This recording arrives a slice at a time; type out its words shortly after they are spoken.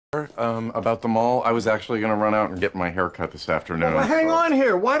About the mall, I was actually going to run out and get my hair cut this afternoon. Well, hang on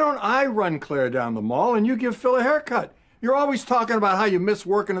here. Why don't I run Claire down the mall and you give Phil a haircut? You're always talking about how you miss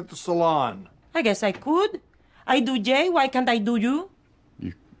working at the salon. I guess I could. I do Jay, why can't I do you?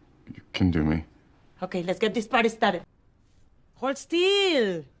 You can do me. Okay, let's get this party started. Hold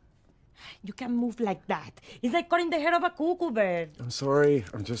still. You can't move like that. It's like cutting the hair of a cuckoo bird. I'm sorry.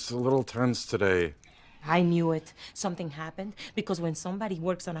 I'm just a little tense today. I knew it. Something happened because when somebody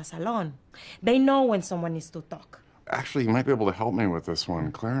works on a salon, they know when someone needs to talk. Actually, you might be able to help me with this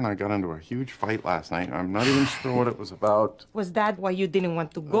one. Claire and I got into a huge fight last night. I'm not even sure what it was about. Was that why you didn't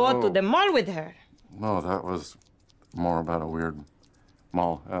want to go to the mall with her? No, that was more about a weird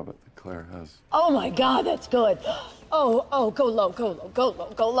mall habit that Claire has. Oh my God, that's good. Oh, go low, go low, go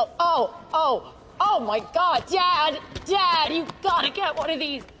low, go low. Oh my God, Dad, you gotta get one of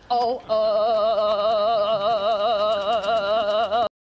these.